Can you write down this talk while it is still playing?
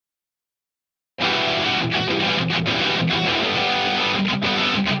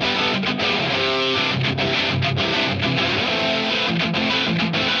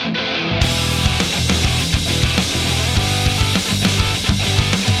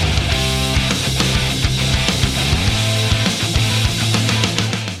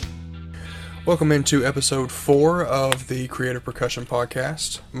Welcome into episode 4 of the Creative Percussion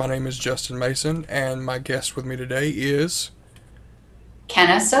Podcast. My name is Justin Mason, and my guest with me today is...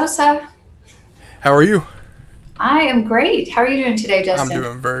 Sosa. How are you? I am great. How are you doing today, Justin? I'm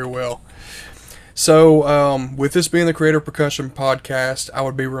doing very well. So, with this being the Creative Percussion Podcast, I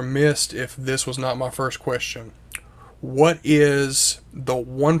would be remiss if this was not my first question. What is the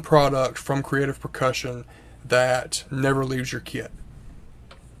one product from Creative Percussion that never leaves your kit?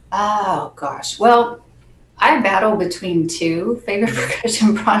 Oh, gosh. Well, I battle between two favorite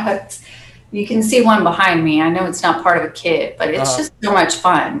percussion products. You can see one behind me. I know it's not part of a kit, but it's just so much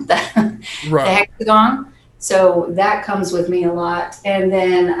fun. The hexagon. So that comes with me a lot. And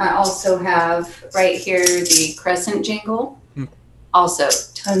then I also have right here the crescent jingle. Also,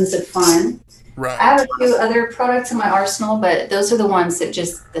 tons of fun. Right. I have a few other products in my arsenal, but those are the ones that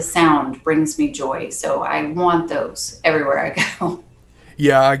just the sound brings me joy. So I want those everywhere I go.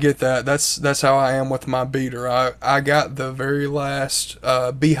 Yeah, I get that. That's how I am with my beater. I got the very last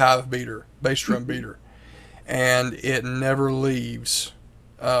beehive beater, bass drum beater, and it never leaves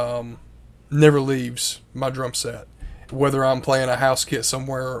my drum set. Whether I'm playing a house kit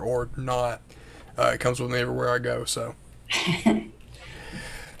somewhere or not, it comes with me everywhere I go. So,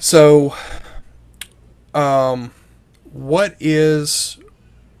 what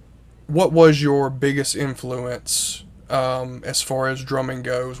was your biggest influence? As far as drumming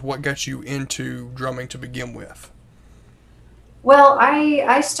goes, what got you into drumming to begin with? Well,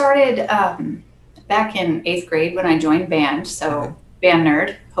 I started back in 8th grade when I joined band, so band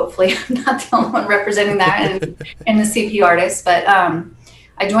nerd. Hopefully I'm not the only one representing that in the CP artist, but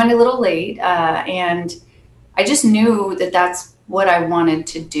I joined a little late, and I just knew that that's what I wanted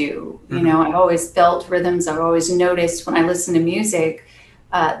to do. You know, I always felt rhythms. I've always noticed when I listen to music,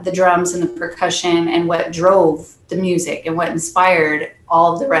 the drums and the percussion and what drove the music and what inspired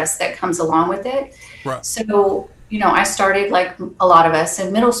all of the rest that comes along with it. Right. So, I started like a lot of us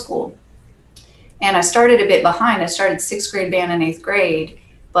in middle school, and I started a bit behind. I started 6th grade band in 8th grade,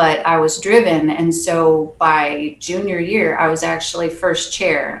 but I was driven. And so by junior year, I was actually first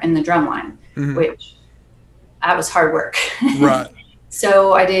chair in the drum line, which that was hard work. Right.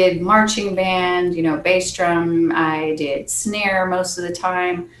 So I did marching band, bass drum. I did snare most of the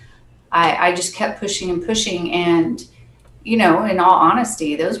time. I just kept pushing and pushing. And, in all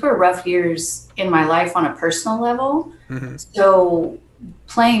honesty, those were rough years in my life on a personal level. So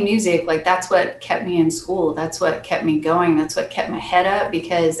playing music, that's what kept me in school. That's what kept me going. That's what kept my head up,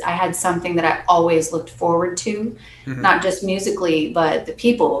 because I had something that I always looked forward to, not just musically, but the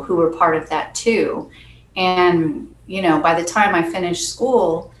people who were part of that too. And, by the time I finished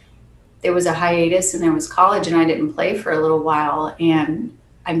school, there was a hiatus and there was college, and I didn't play for a little while, and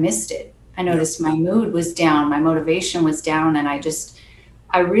I missed it. I noticed my mood was down, my motivation was down, and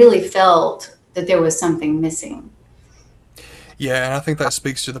I really felt that there was something missing. Yeah, and I think that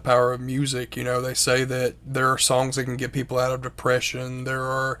speaks to the power of music. They say that there are songs that can get people out of depression. There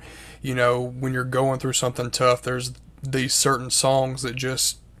are, when you're going through something tough, there's these certain songs that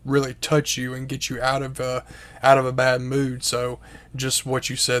just really touch you and get you out of a bad mood. So just what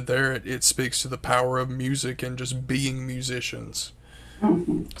you said there, it speaks to the power of music and just being musicians.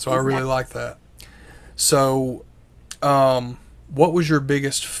 So I really like that. So what was your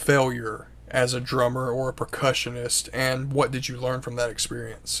biggest failure as a drummer or a percussionist, and what did you learn from that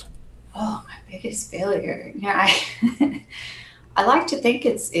experience? Oh, my biggest failure. I like to think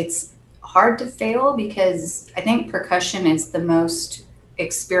it's hard to fail, because I think percussion is the most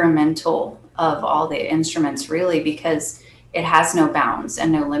experimental of all the instruments, really, because it has no bounds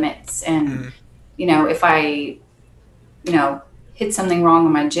and no limits. And if I hit something wrong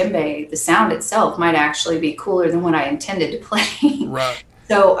on my djembe, the sound itself might actually be cooler than what I intended to play. Right.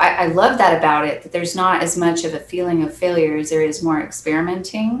 So I love that about it, that there's not as much of a feeling of failure as there is more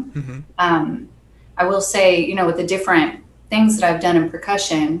experimenting. I will say, with the different things that I've done in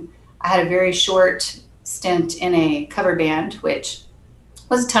percussion, I had a very short stint in a cover band, which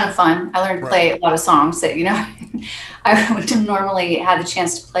was a ton of fun. I learned to play a lot of songs that, I wouldn't normally have the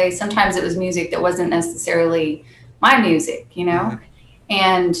chance to play. Sometimes it was music that wasn't necessarily my music,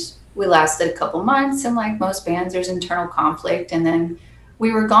 and we lasted a couple months, and like most bands, there's internal conflict, and then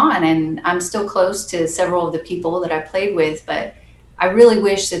we were gone. And I'm still close to several of the people that I played with, but I really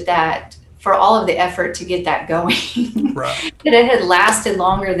wish that for all of the effort to get that going, that it had lasted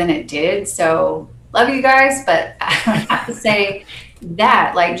longer than it did. So love you guys, but I would have to say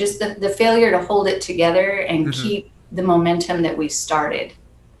that, like, just the failure to hold it together and Hmm. keep the momentum that we started.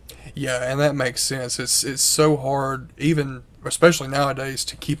 Yeah, and that makes sense. It's so hard, even especially nowadays,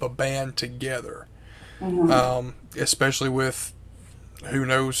 to keep a band together. Hmm. Especially with who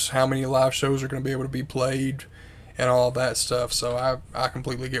knows how many live shows are going to be able to be played and all that stuff. So I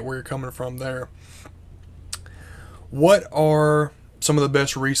completely get where you're coming from there. What are some of the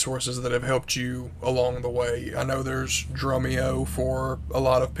best resources that have helped you along the way? I know there's Drumeo for a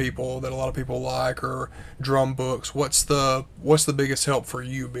lot of people that a lot of people like, or drum books. What's the biggest help for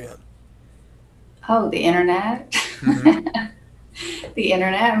you, Ben? Oh, the internet. Hmm. The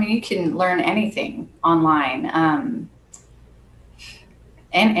internet. I mean, you can learn anything online.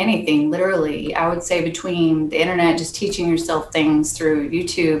 And anything literally, I would say, between the internet, just teaching yourself things through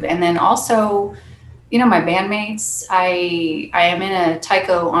YouTube, and then also, my bandmates. I am in a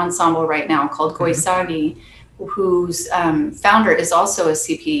taiko ensemble right now called Hmm. Goisagi, whose founder is also a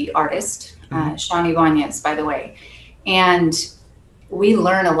CP artist, Hmm. Sean Ibanez, by the way. And we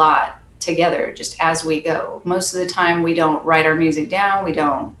learn a lot together just as we go. Most of the time, we don't write our music down, we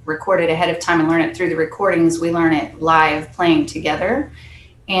don't record it ahead of time and learn it through the recordings. We learn it live playing together,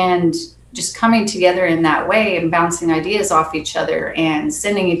 and just coming together in that way and bouncing ideas off each other and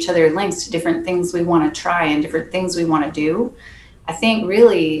sending each other links to different things we want to try and different things we want to do. I think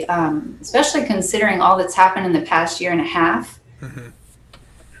really, especially considering all that's happened in the past year and a half, Hmm.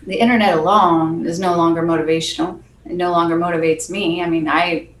 the internet alone is no longer motivational. It no longer motivates me. I mean,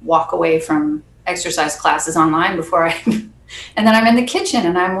 I walk away from exercise classes online before I, and then I'm in the kitchen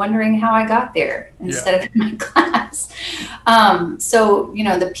and I'm wondering how I got there Yeah. instead of in my class. So,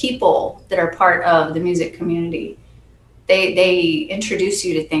 the people that are part of the music community, they introduce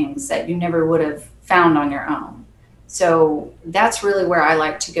you to things that you never would have found on your own. So that's really where I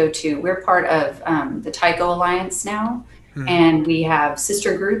like to go to. We're part of the Taiko Alliance now, Hmm. and we have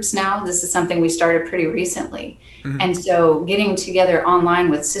sister groups now. This is something we started pretty recently. Hmm. And so getting together online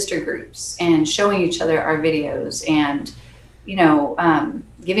with sister groups and showing each other our videos and,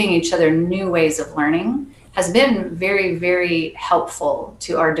 giving each other new ways of learning has been very, very helpful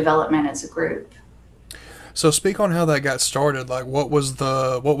to our development as a group. So speak on how that got started. Like, what was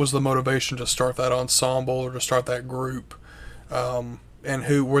the motivation to start that ensemble or to start that group? And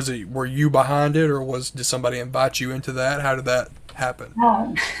who was it? Were you behind it, or did somebody invite you into that? How did that happen?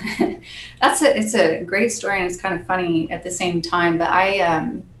 Um, it's a great story, and it's kind of funny at the same time. But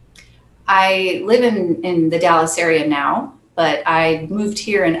I live in the Dallas area now, but I moved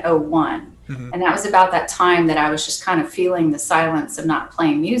here in '01, Hmm. and that was about that time that I was just kind of feeling the silence of not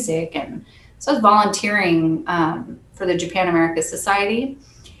playing music, and so I was volunteering for the Japan America Society,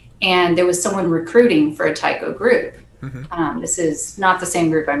 and there was someone recruiting for a taiko group. Hmm. This is not the same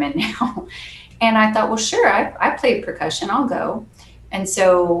group I'm in now. And I thought, well, sure, I played percussion, I'll go. And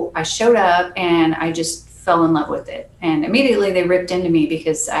so I showed up and I just fell in love with it. And immediately they ripped into me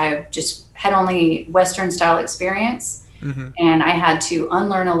because I just had only Western style experience. Hmm. And I had to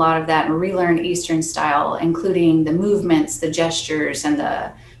unlearn a lot of that and relearn Eastern style, including the movements, the gestures, and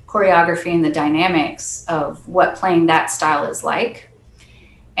the choreography and the dynamics of what playing that style is like.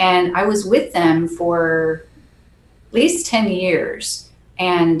 And I was with them for at least 10 years.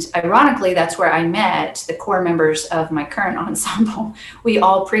 And ironically, that's where I met the core members of my current ensemble. We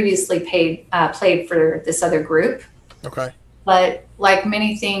all previously played for this other group. Okay. But like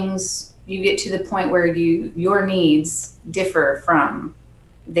many things, you get to the point where your needs differ from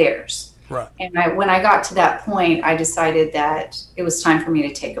theirs. Right. And when I got to that point, I decided that it was time for me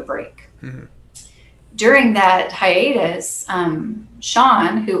to take a break. Hmm. During that hiatus,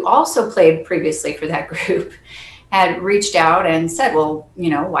 Sean, who also played previously for that group, had reached out and said, well,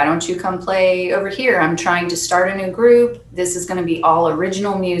 why don't you come play over here? I'm trying to start a new group. This is going to be all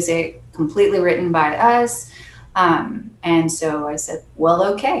original music, completely written by us. And so I said, well,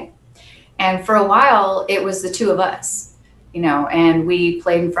 okay. And for a while, it was the two of us, and we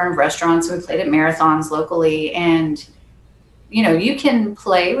played in front of restaurants. We played at marathons locally. And, you can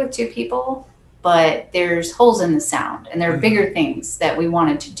play with two people, but there's holes in the sound and there are Hmm. bigger things that we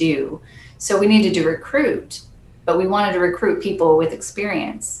wanted to do. So we needed to recruit, but we wanted to recruit people with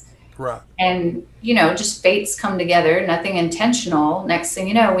experience. Right. And, just fates come together, nothing intentional. Next thing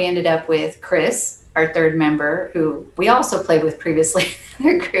you know, we ended up with Chris, our third member, who we also played with previously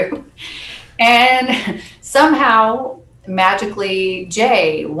in the group. And somehow, magically,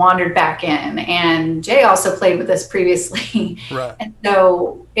 Jay wandered back in, and Jay also played with us previously. Right. And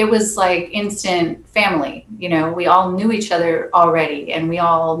so it was like instant family. We all knew each other already, and we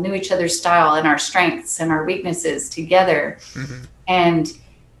all knew each other's style and our strengths and our weaknesses together. Hmm. And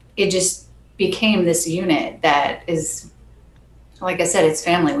it just became this unit that is, like I said, it's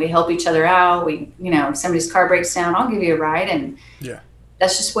family. We help each other out. If somebody's car breaks down, I'll give you a ride. And Yeah.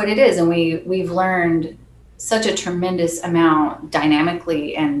 that's just what it is. And we've learned such a tremendous amount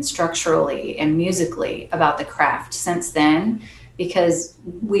dynamically and structurally and musically about the craft since then, because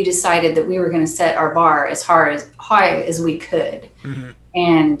we decided that we were going to set our bar as high as we could, Hmm.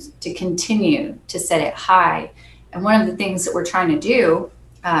 and to continue to set it high. And one of the things that we're trying to do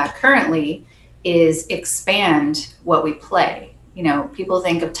currently is expand what we play. People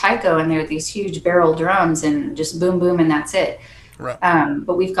think of taiko and they're these huge barrel drums and just boom, boom, and that's it. Right.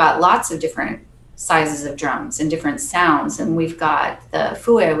 But we've got lots of different sizes of drums and different sounds. And we've got the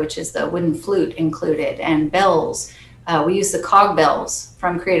fue, which is the wooden flute, included, and bells. We use the cog bells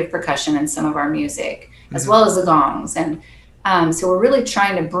from Creative Percussion in some of our music, as Hmm. well as the gongs. And so we're really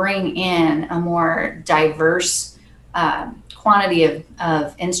trying to bring in a more diverse quantity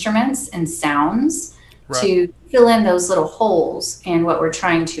of instruments and sounds Right. to fill in those little holes in what we're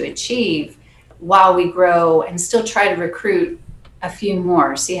trying to achieve while we grow, and still try to recruit a few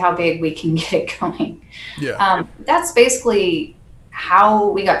more, see how big we can get it going. Yeah. That's basically how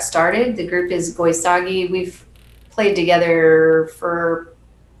we got started. The group is Goisagi. We've played together for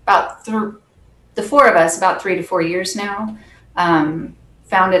the four of us, about 3 to 4 years now.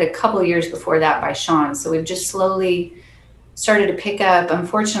 Founded a couple years before that by Sean. So we've just slowly started to pick up.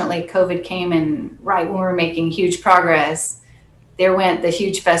 Unfortunately, COVID came, and right when we were making huge progress, there went the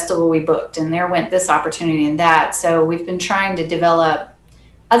huge festival we booked, and there went this opportunity and that. So we've been trying to develop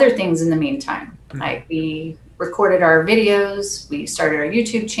other things in the meantime. Hmm. Like, we recorded our videos, we started our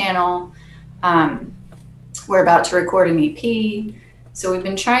YouTube channel. We're about to record an EP. So we've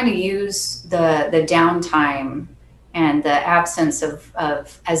been trying to use the downtime and the absence of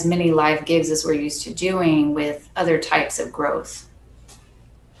as many live gigs as we're used to doing with other types of growth.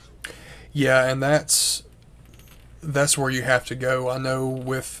 Yeah, and that's where you have to go. I know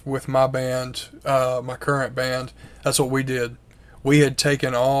with my band, my current band, that's what we did. We had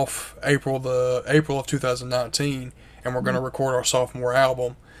taken off April of 2019, and we're going to record our sophomore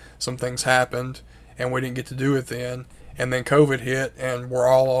album. Some things happened, and we didn't get to do it then. And then COVID hit, and we're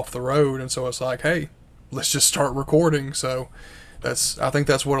all off the road. And so it's like, hey, let's just start recording. So I think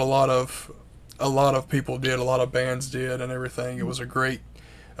that's what a lot of people did, a lot of bands did, and everything. It was a great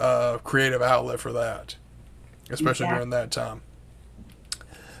creative outlet for that, especially Yeah. during that time.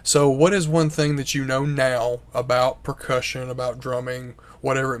 So, what is one thing that you know now about percussion, about drumming,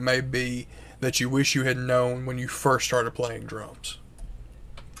 whatever it may be, that you wish you had known when you first started playing drums?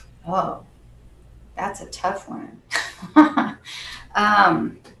 Oh, that's a tough one.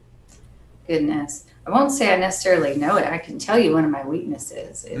 um, Goodness. I won't say I necessarily know it. I can tell you one of my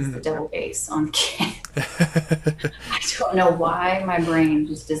weaknesses is the Mhm. double bass on kit. I don't know why my brain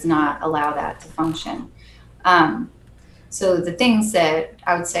just does not allow that to function. Um, so the things that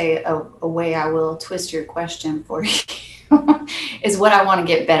I would say, a way I will twist your question for you is what I want to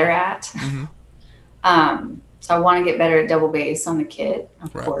get better at. Hmm. So I want to get better at double bass on the kit,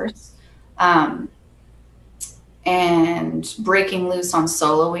 of Right. course. Um, and breaking loose on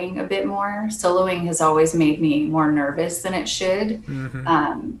soloing a bit more. Soloing has always made me more nervous than it should,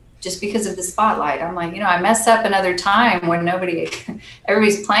 Hmm. just because of the spotlight. I'm like, I mess up another time when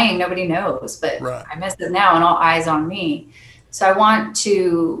everybody's playing, nobody knows, but Right. I messed up now and all eyes on me. So I want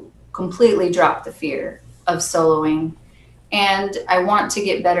to completely drop the fear of soloing. And I want to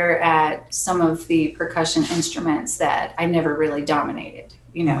get better at some of the percussion instruments that I never really dominated,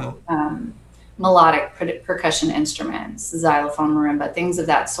 Hmm. melodic percussion instruments, xylophone, marimba, things of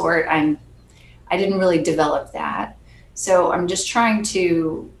that sort. I didn't really develop that. So I'm just trying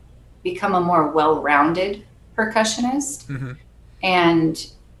to become a more well-rounded percussionist. Hmm. And,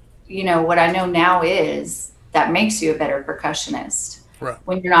 what I know now is that makes you a better percussionist Right.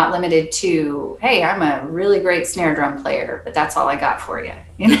 when you're not limited to, hey, I'm a really great snare drum player, but that's all I got for you.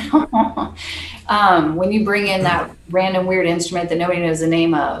 Yeah. When you bring in that random weird instrument that nobody knows the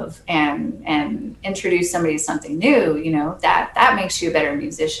name of, and introduce somebody to something new, that makes you a better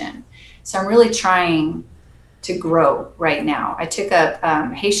musician. So I'm really trying to grow right now. I took up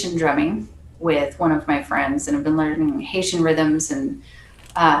Haitian drumming with one of my friends, and have been learning Haitian rhythms and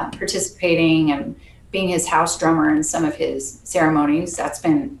participating and being his house drummer in some of his ceremonies. That's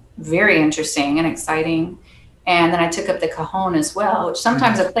been very interesting and exciting. And then I took up the cajon as well, which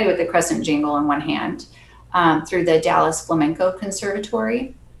sometimes Hmm. I play with the crescent jingle in one hand, through the Dallas Flamenco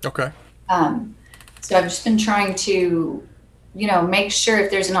Conservatory. Okay. Um, so I've just been trying to, make sure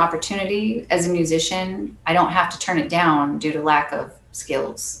if there's an opportunity as a musician, I don't have to turn it down due to lack of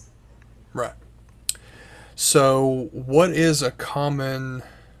skills. Right. So, what is a common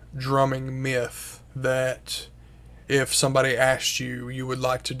drumming myth that if somebody asked you, you would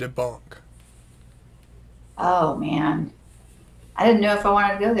like to debunk? Oh man, I didn't know if I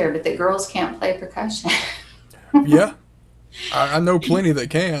wanted to go there, but that girls can't play percussion. Yeah, I know plenty that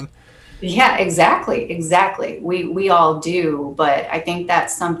can. Yeah, exactly, exactly. We all do, but I think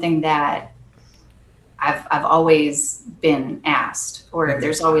that's something that I've always been asked, or Hmm.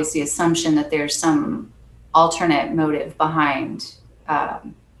 there's always the assumption that there's some alternate motive behind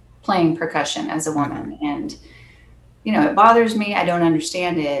playing percussion as a Hmm. woman, and it bothers me. I don't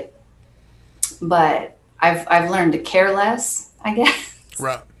understand it, but I've learned to care less, I guess,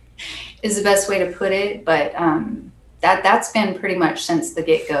 Right. is the best way to put it. But that's been pretty much since the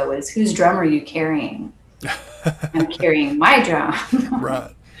get go. Is whose drum are you carrying? I'm carrying my drum.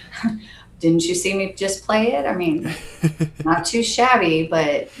 Right. Didn't you see me just play it? I mean, not too shabby,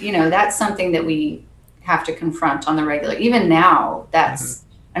 but that's something that we have to confront on the regular. Even now, Hmm. that's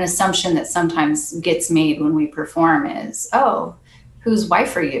an assumption that sometimes gets made when we perform is, oh, whose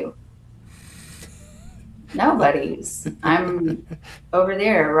wife are you? Nobody's. I'm over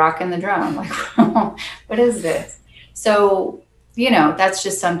there rocking the drum. Like, what is this? So, that's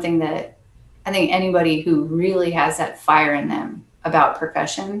just something that I think anybody who really has that fire in them about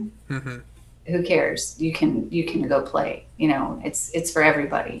percussion, Hmm. who cares? You can go play. It's for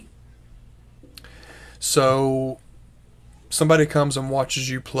everybody. So somebody comes and watches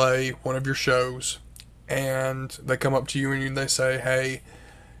you play one of your shows, and they come up to you and they say, "Hey,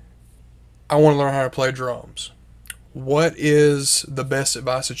 I want to learn how to play drums." What is the best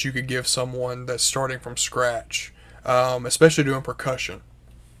advice that you could give someone that's starting from scratch, especially doing percussion?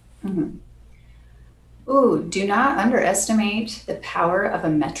 Mhm. Ooh, do not underestimate the power of a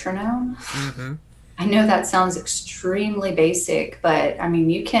metronome. Mm-hmm. I know that sounds extremely basic, but I mean,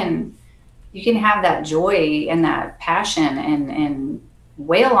 you can have that joy and that passion and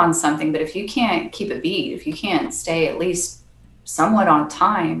wail on something, but if you can't keep a beat, if you can't stay at least somewhat on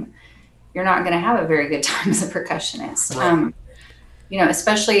time, you're not going to have a very good time as a percussionist. Right.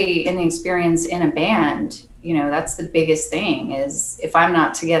 Especially in the experience in a band, that's the biggest thing is if I'm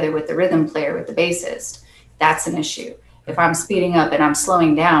not together with the rhythm player, with the bassist, that's an issue. If Mm-hmm. I'm speeding up and I'm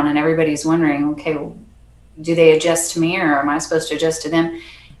slowing down and everybody's wondering, okay, well, do they adjust to me or am I supposed to adjust to them?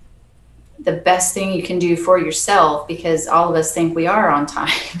 The best thing you can do for yourself, because all of us think we are on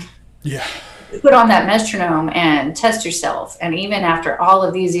time, Yeah. put on that metronome and test yourself. And even after all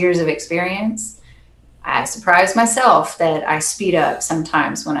of these years of experience, I surprise myself that I speed up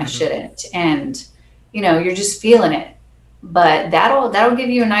sometimes when I Mm-hmm. shouldn't. And you're just feeling it. But that'll give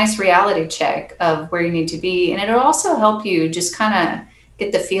you a nice reality check of where you need to be. And it'll also help you just kind of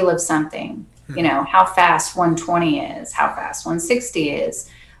get the feel of something, Mm-hmm. how fast 120 is, how fast 160 is.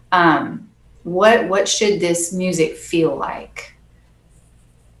 Um, what should this music feel like?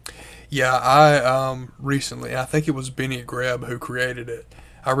 Yeah, I recently, I think it was Benny Greb who created it.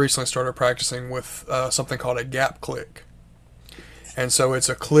 I recently started practicing with something called a gap click. And so it's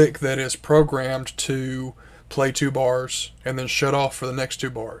a click that is programmed to play 2 bars and then shut off for the next 2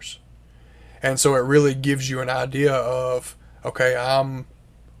 bars. And so it really gives you an idea of, okay, I'm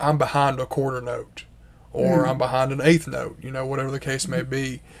behind a quarter note or I'm Mm. behind an eighth note, whatever the case may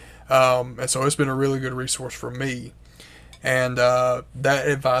be. And so it's been a really good resource for me. And that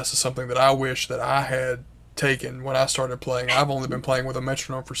advice is something that I wish that I had taken when I started playing. I've only been playing with a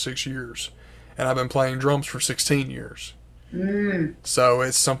metronome for 6 years, and I've been playing drums for 16 years. Mm. So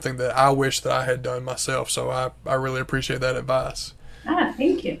it's something that I wish that I had done myself. So I really appreciate that advice.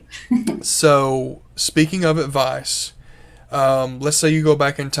 Thank you. So speaking of advice, let's say you go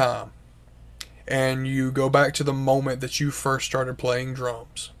back in time and you go back to the moment that you first started playing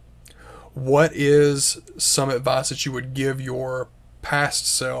drums. What is some advice that you would give your past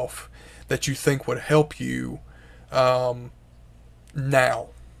self that you think would help you um, now,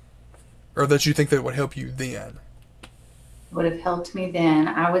 or that you think that would help you then? Would have helped me then.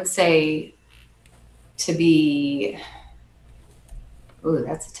 I would say to be, ooh,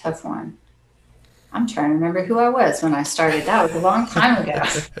 that's a tough one. I'm trying to remember who I was when I started. That was a long time ago.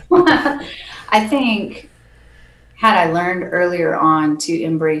 I think had I learned earlier on to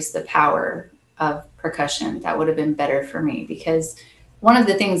embrace the power of percussion, that would have been better for me because one of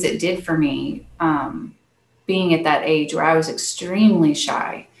the things it did for me, being at that age where I was extremely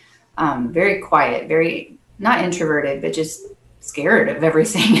shy, very quiet, very not introverted, but just scared of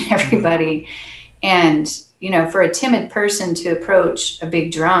everything and Mm-hmm. everybody. And, for a timid person to approach a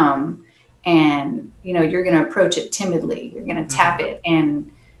big drum and, you're going to approach it timidly, you're going to Mm-hmm. tap it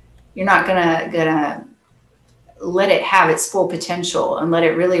and you're not going to let it have its full potential and let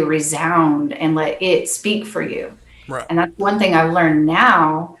it really resound and let it speak for you. Right. And that's one thing I've learned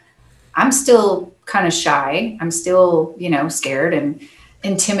now. I'm still kind of shy. I'm still, scared and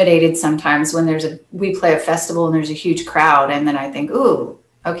intimidated sometimes when we play a festival and there's a huge crowd. And then I think, ooh,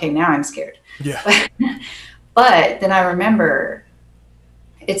 okay, now I'm scared. Yeah. But then I remember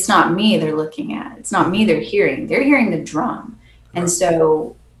it's not me they're looking at. It's not me they're hearing. They're hearing the drum. And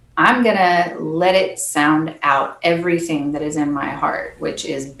so I'm going to let it sound out everything that is in my heart, which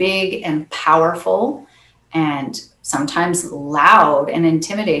is big and powerful and sometimes loud and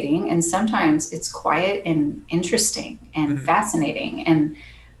intimidating. And sometimes it's quiet and interesting and fascinating. And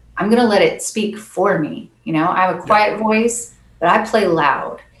I'm going to let it speak for me. I have a quiet voice, but I play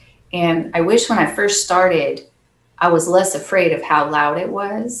loud. And I wish when I first started, I was less afraid of how loud it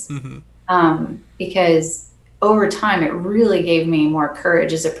was, because over time, it really gave me more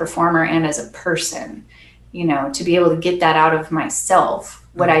courage as a performer and as a person, to be able to get that out of myself,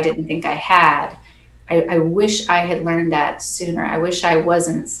 what I didn't think I had. I wish I had learned that sooner. I wish I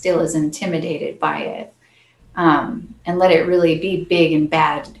wasn't still as intimidated by it, and let it really be big and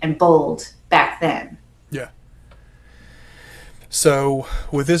bad and bold back then. Yeah. So,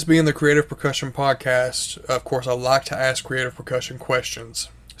 with this being the Creative Percussion Podcast, of course, I like to ask creative percussion questions.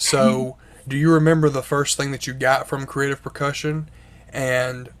 So, do you remember the first thing that you got from creative percussion?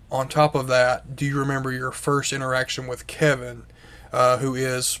 And on top of that, do you remember your first interaction with Kevin, who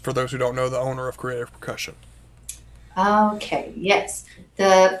is, for those who don't know, the owner of Creative Percussion? Okay, yes.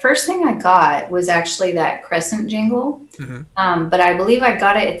 The first thing I got was actually that crescent jingle, but I believe I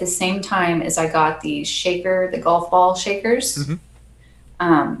got it at the same time as I got the golf ball shakers,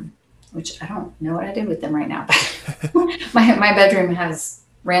 which I don't know what I did with them right now, but my bedroom has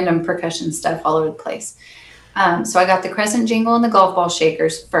random percussion stuff all over the place. So I got the crescent jingle and the golf ball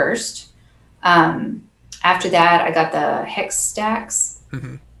shakers first. After that, I got the hex stacks.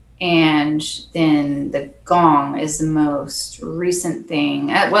 And then the gong is the most recent thing.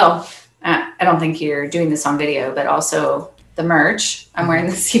 I don't think you're doing this on video, but also the merch. I'm wearing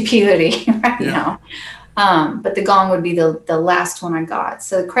the CP hoodie right now. But the gong would be the last one I got.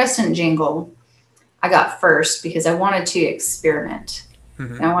 So the crescent jingle I got first because I wanted to experiment.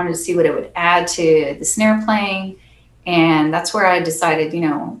 And I wanted to see what it would add to the snare playing. And that's where I decided,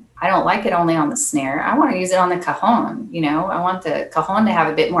 I don't like it only on the snare. I want to use it on the cajon. I want the cajon to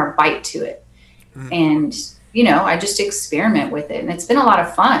have a bit more bite to it. And, I just experiment with it. And it's been a lot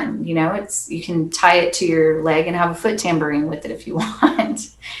of fun. You can tie it to your leg and have a foot tambourine with it if you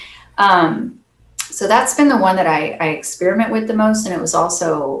want. So that's been the one that I experiment with the most. And it was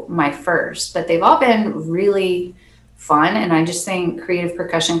also my first. But they've all been really fun. And I just think creative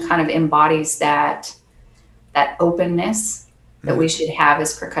percussion kind of embodies that openness that we should have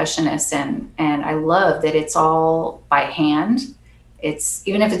as percussionists. And I love that it's all by hand. It's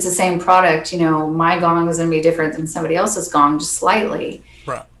even if it's the same product, my gong is going to be different than somebody else's gong, just slightly.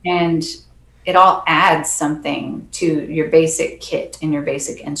 Right. And it all adds something to your basic kit and your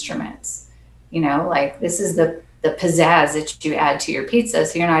basic instruments. Like this is the pizzazz that you add to your pizza,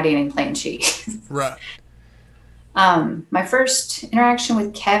 so you're not eating plain cheese. Right. My first interaction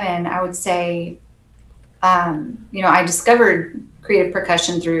with Kevin, I would say, I discovered creative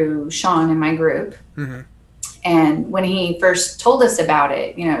percussion through Sean in my group. And when he first told us about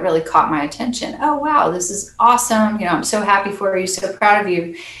it, it really caught my attention. Oh, wow, this is awesome. I'm so happy for you, so proud of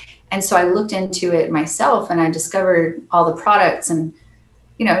you. And so I looked into it myself and I discovered all the products and,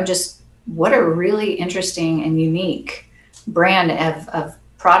 just what a really interesting and unique brand of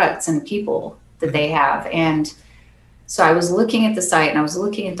products and people that they have. And so I was looking at the site and I was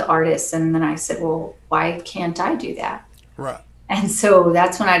looking at the artists, and then I said, well, why can't I do that? Right. And so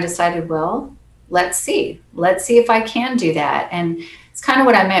that's when I decided, well, let's see if I can do that. And it's kind of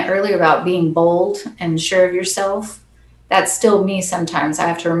what I meant earlier about being bold and sure of yourself. That's still me sometimes. I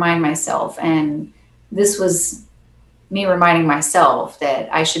have to remind myself. And this was me reminding myself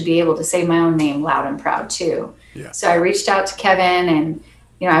that I should be able to say my own name loud and proud too. Yeah. So I reached out to Kevin and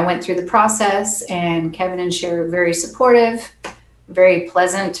I went through the process, and Kevin and Cher were very supportive, very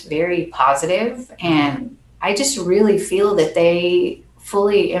pleasant, very positive. And I just really feel that they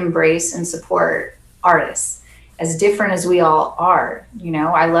fully embrace and support artists as different as we all are.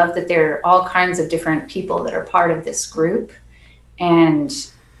 I love that there are all kinds of different people that are part of this group, and,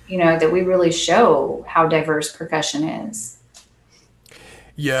 that we really show how diverse percussion is.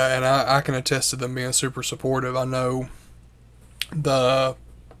 Yeah, and I can attest to them being super supportive. I know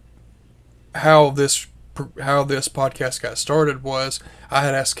how this podcast got started was I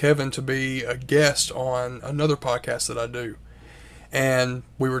had asked Kevin to be a guest on another podcast that I do, and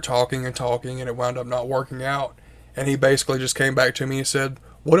we were talking and it wound up not working out, and he basically just came back to me and said,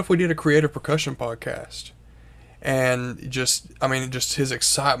 what if we did a creative percussion podcast? and just his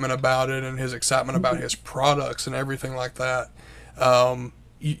excitement about it and his excitement about his products and everything like that.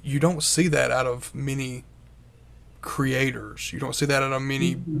 You don't see that out of many creators. You don't see that out of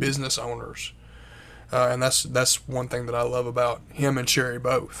many business owners. And that's one thing that I love about him and Sherry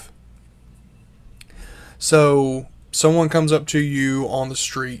both. So someone comes up to you on the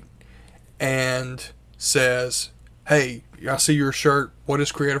street and says, "Hey, I see your shirt. What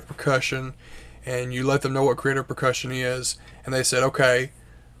is Creative Percussion?" And you let them know what Creative Percussion is, and they said, "Okay,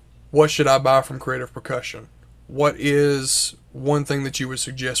 what should I buy from Creative Percussion? What is one thing that you would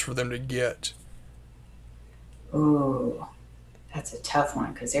suggest for them to get?" Ooh, that's a tough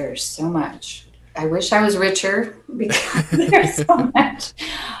one because there's so much. I wish I was richer because there's so much.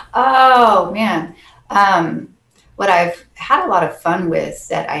 Oh man. What I've had a lot of fun with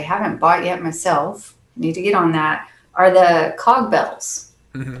that I haven't bought yet myself, need to get on that, are the cog bells.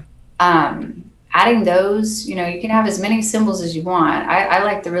 Mm-hmm. Adding those, you can have as many cymbals as you want. I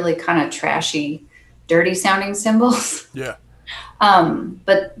like the really kind of trashy, dirty sounding cymbals. Yeah.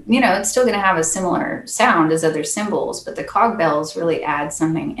 But it's still going to have a similar sound as other cymbals, but the cog bells really add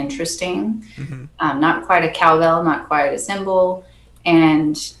something interesting. Mm-hmm. Not quite a cowbell, not quite a cymbal.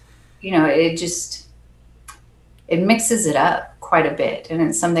 And, it mixes it up quite a bit. And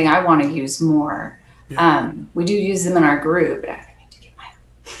it's something I want to use more. Yeah. We do use them in our group, but I need to get my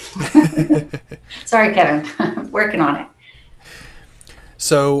Sorry, Kevin. I'm working on it.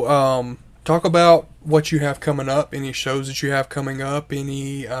 So, talk about what you have coming up, any shows that you have coming up,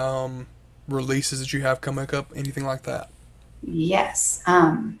 any releases that you have coming up, anything like that. Yes.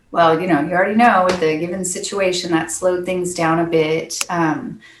 Well, you already know with the given situation that slowed things down a bit.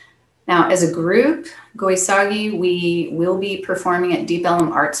 Now, as a group, Goisagi, we will be performing at Deep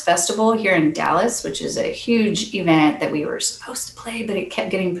Ellum Arts Festival here in Dallas, which is a huge event that we were supposed to play, but it kept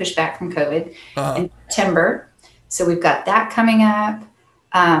getting pushed back from COVID in September. So we've got that coming up.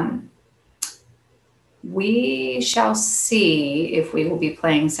 We shall see if we will be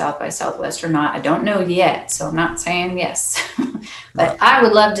playing South by Southwest or not. I don't know yet, so I'm not saying yes. But right. I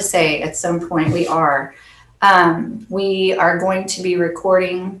would love to say at some point we are. We are going to be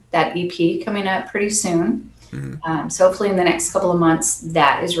recording that EP coming up pretty soon. Mm-hmm. So hopefully in the next couple of months,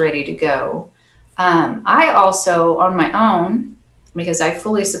 that is ready to go. I also, on my own, because I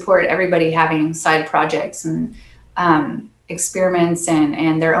fully support everybody having side projects and experiments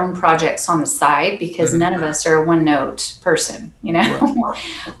and their own projects on the side, because none of us are a one note person,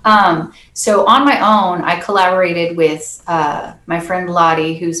 Right. So on my own, I collaborated with my friend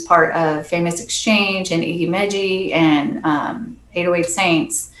Lottie, who's part of Famous Exchange and Iggy Meji and 808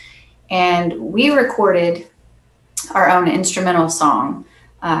 Saints. And we recorded our own instrumental song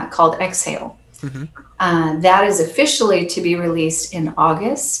called Exhale. Mm-hmm. That is officially to be released in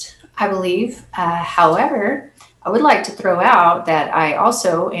August, I believe. However, I would like to throw out that I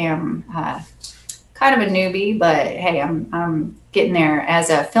also am kind of a newbie, but hey, I'm getting there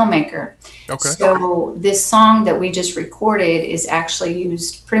as a filmmaker. Okay. So this song that we just recorded is actually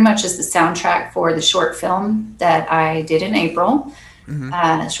used pretty much as the soundtrack for the short film that I did in April. Mm-hmm.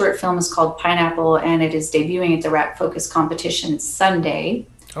 The short film is called Pineapple, and it is debuting at the Rap Focus competition Sunday.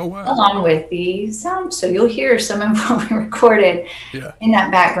 Oh, wow. Along with the sound. So you'll hear some of what we recorded in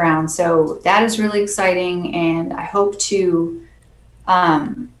that background. So that is really exciting. And I hope to,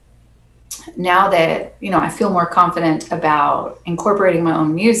 now that, I feel more confident about incorporating my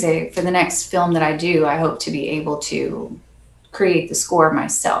own music for the next film that I do, I hope to be able to create the score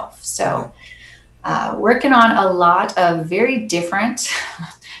myself. So working on a lot of very different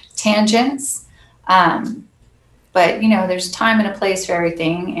tangents. But, there's a time and a place for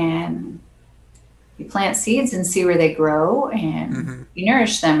everything, and you plant seeds and see where they grow, and you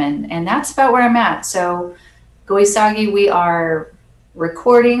nourish them. And that's about where I'm at. So Goisagi, we are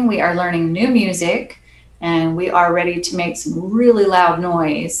recording, we are learning new music, and we are ready to make some really loud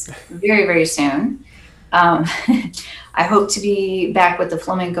noise very, very soon. I hope to be back with the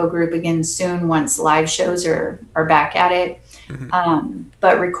flamenco group again soon once live shows are back at it.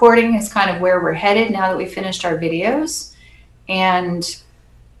 But recording is kind of where we're headed now that we finished our videos, and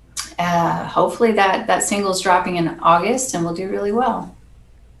hopefully that single's dropping in August and we'll do really well.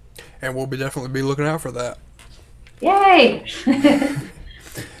 And we'll definitely be looking out for that. Yay!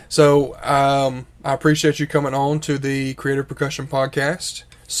 So I appreciate you coming on to the Creative Percussion Podcast.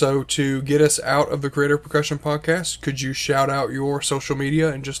 So to get us out of the Creative Percussion Podcast, could you shout out your social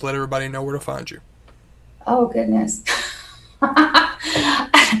media and just let everybody know where to find you? Oh, goodness. I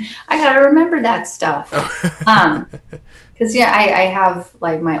gotta remember that stuff. Because I have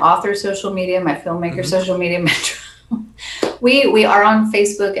like my author social media, my filmmaker social media. We are on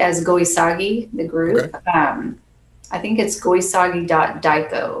Facebook as Goisagi, the group. Okay. I think it's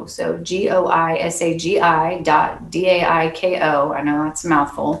goisagi.daiko. So GOISAGI.DAIKO. I know that's a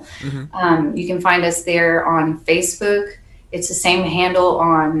mouthful. You can find us there on Facebook. It's the same handle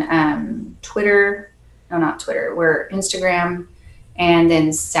on Twitter. No, not Twitter. We're Instagram and then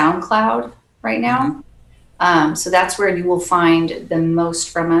SoundCloud right now. So that's where you will find the most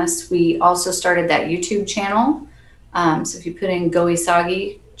from us. We also started that YouTube channel. So if you put in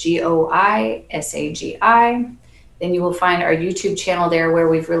Goisagi, GOISAGI, then you will find our YouTube channel there where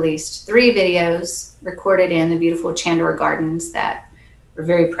we've released 3 videos recorded in the beautiful Chandor Gardens that we're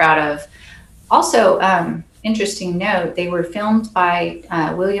very proud of. Also, interesting note, they were filmed by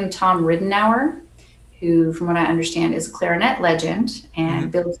William Tom Ridenour, who, from what I understand, is a clarinet legend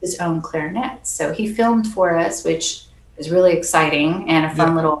and builds his own clarinet. So he filmed for us, which is really exciting and a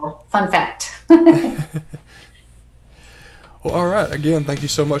fun little fun fact. Well, all right. Again, thank you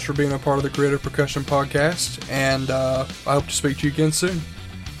so much for being a part of the Creative Percussion Podcast, and I hope to speak to you again soon.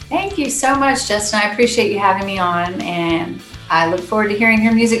 Thank you so much, Justin. I appreciate you having me on, and I look forward to hearing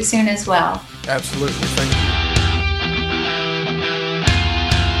your music soon as well. Absolutely. Thank you.